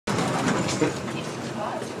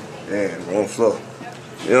Damn, wrong floor.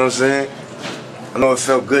 You know what I'm saying? I know it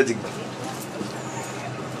felt good to... I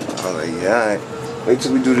was like, yeah, alright. Wait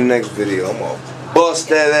till we do the next video. I'm gonna bust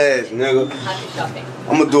that ass, nigga.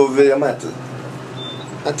 I'm gonna do a video. I'm gonna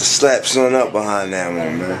have to slap something up behind that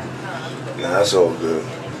one, man. Nah, that's all good.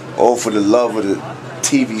 All for the love of the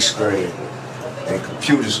TV screen and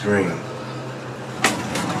computer screen.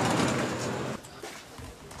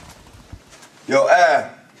 Yo, Al.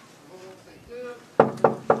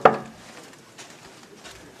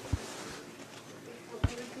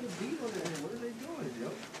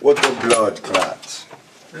 What the blood clots?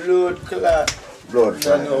 Blood clot. Blood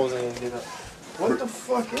fire. What the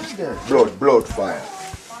fuck is that? Blood fire.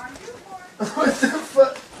 What the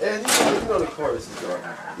fuck? And you know the chorus is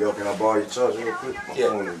garbage. Yo, can I borrow your charger real quick? My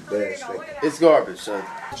phone is bad state. It's garbage, son.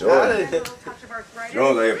 Jordan, like,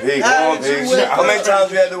 Pete, come on, Pete. How many times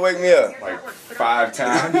you had to wake me up? Like 5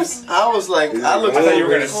 times. I was like, I looked I thought at you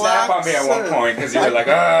were gonna snap on me at one point because you were like,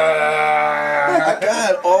 ah. I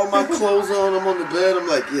had all my clothes on. I'm on the bed. I'm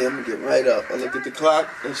like, yeah, I'm gonna get right up. I looked at the clock.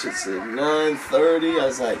 That shit said 9:30. I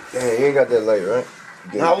was like, damn, you ain't got that late, right?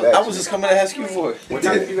 I was just coming to ask you for it. What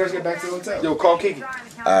time did you guys get back to the hotel? Yo, call Kiki.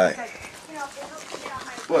 Alright.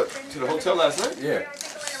 What? To the hotel last night? Yeah.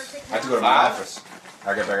 I had to go to my office.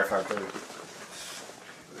 I got back at 5:30.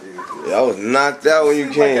 Yeah, I was knocked out when you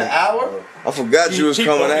came. Like an hour? I forgot you was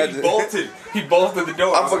coming. He bolted the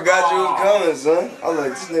door. I forgot you was coming, son. I was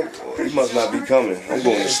like, this nigga, he must not be coming. I'm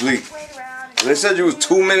going to sleep. They said you was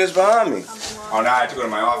 2 minutes behind me. Oh, now I had to go to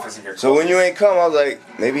my office and get. So when you ain't come, I was like,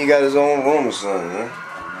 maybe he got his own room or something, man.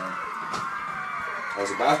 I was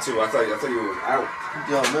about to. I thought you were out.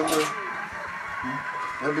 Yo,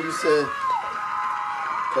 remember you said,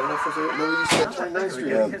 cut it off for a second. Remember you said 29th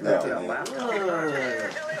Street?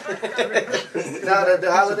 Now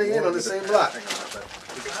the Holiday Inn on the same block.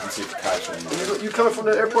 Let's see if the cops are in there. You coming from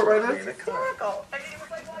the airport right now?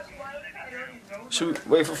 Should we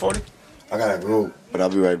wait for 40? I gotta go, but I'll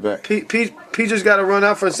be right back. Pete just gotta run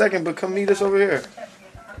out for a second, but come meet us over here.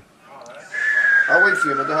 I'll wait for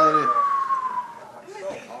you at the Holiday Inn.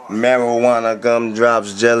 Marijuana gum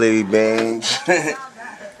drops jelly beans.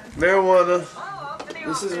 Marijuana.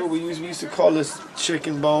 This is what we used to call this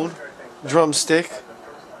chicken bone. Drumstick.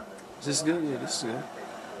 Is this good? Yeah, this is good.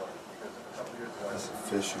 That's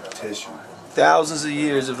official tissue. Thousands of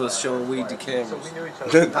years of us showing weed to cameras.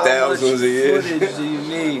 Thousands of years. How much footage do you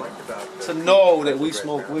need to know that we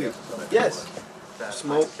smoke weed? Yes.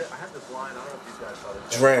 Smoke.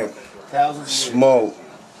 Drink. Thousands of years. Smoke.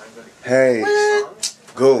 Haze.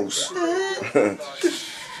 Ghost.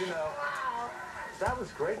 That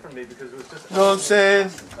was great for me because it was just. You know what I'm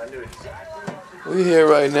saying? We here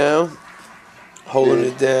right now, holding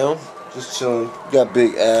it down. Just chilling. You got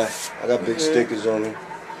big ass. I got big stickers on me.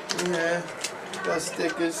 Yeah, we got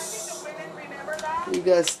stickers. We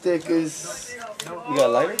got stickers. We got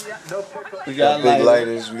lighters? We got big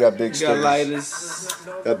lighters. We got big stickers. We got lighters.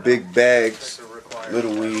 Got big bags.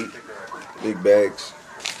 Little weed. Big bags.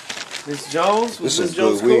 Miss Jones? This is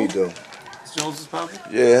Jones good weed, though. Miss Jones is popping?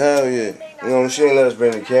 Yeah, hell yeah. You know, she ain't let us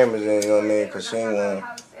bring the cameras in, you know what I mean? Because she ain't want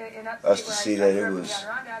us to see that it was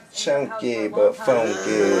chunky but funky.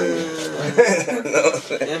 You know what I'm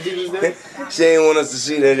saying? She ain't want us to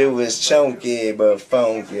see that it was chunky but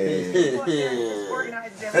funky.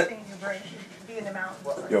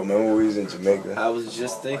 Yo, remember when we was in Jamaica? I was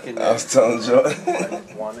just thinking that. I was telling Jordan.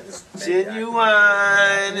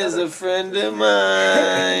 Genuine is a friend of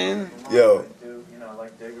mine. Yo.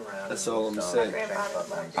 That's all I'm saying.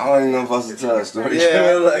 I don't even know if I should tell that story.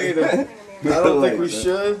 Yeah, like, I don't think we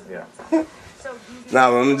should. Nah,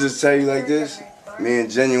 but I'm gonna just tell you like this. Me and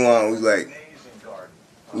Genuine,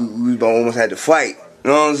 we almost had to fight.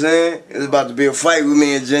 You know what I'm saying? It was about to be a fight with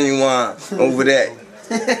me and Genuine over that.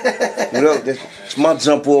 You know, it's my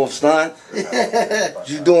jump off, son. What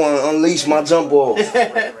you doing? Unleash my jump off.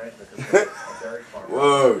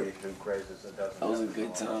 Word. That was a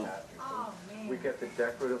good time. We get the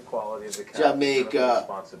decorative quality of the Jamaica.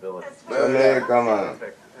 Jamaica, come on.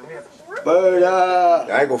 Bird up.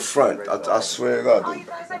 I ain't go front. I swear to God, dude.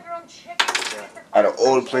 Out of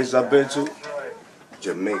all the places I've been to,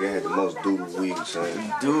 Jamaica had the most doodle weed, son.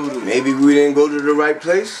 Doodle. Maybe we didn't go to the right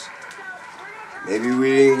place. Maybe we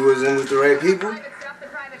didn't was in with the right people.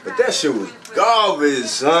 But that shit was garbage,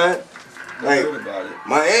 son. Like,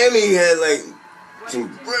 Miami had like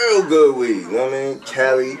some real good weed, you know what I mean?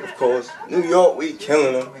 Cali, of course. New York, we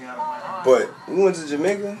killing them. But we went to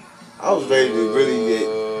Jamaica, I was ready to really get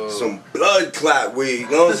some blood clot weed,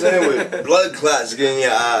 you know what I'm saying? With blood clots getting in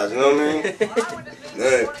your eyes, you know what I mean?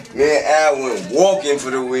 Me and Al went walking for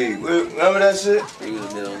the weed. Remember that shit? He was in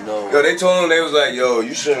the middle of nowhere. Yo, they told him, they was like, yo,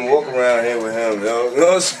 you shouldn't walk around here with him, yo. You know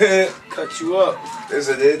what I'm saying? Cut you up. They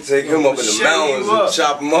said they'd take him up in the mountains and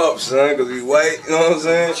chop him up, son, because he's white. You know what I'm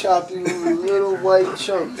saying? Chop you in little white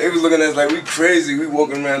chunks. They was looking at us like we crazy. We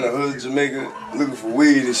walking around the hood of Jamaica looking for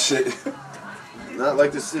weed and shit. Not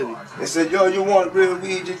like the city. They said, yo, you want real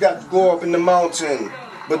weed, you got to go up in the mountain.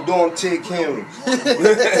 But don't take him.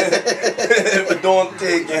 But don't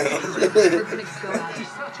take him.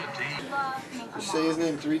 Say his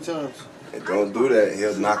name 3 times. And don't do that,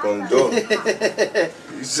 he'll knock on the door.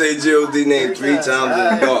 You say G.O.D. name 3 times in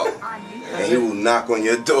the dark, and he will knock on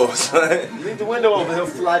your door, son. Leave the window open, he'll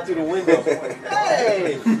fly through the window.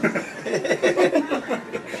 Hey!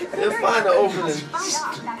 He'll find the opening.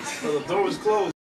 So the door was closed.